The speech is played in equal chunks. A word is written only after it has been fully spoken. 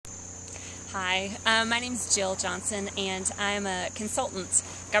Hi, my name is Jill Johnson, and I'm a consultant,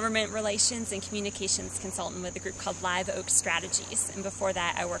 government relations and communications consultant with a group called Live Oak Strategies. And before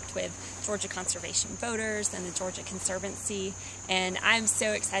that, I worked with Georgia Conservation Voters and the Georgia Conservancy. And I'm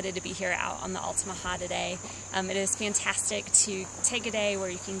so excited to be here out on the Altamaha today. It is fantastic to take a day where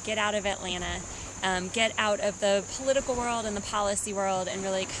you can get out of Atlanta, get out of the political world and the policy world, and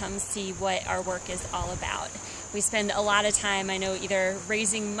really come see what our work is all about. We spend a lot of time, I know, either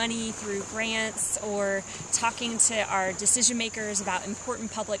raising money through grants or talking to our decision makers about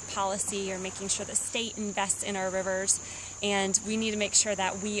important public policy or making sure the state invests in our rivers. And we need to make sure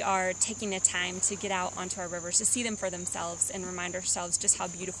that we are taking the time to get out onto our rivers to see them for themselves and remind ourselves just how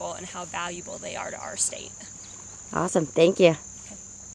beautiful and how valuable they are to our state. Awesome. Thank you.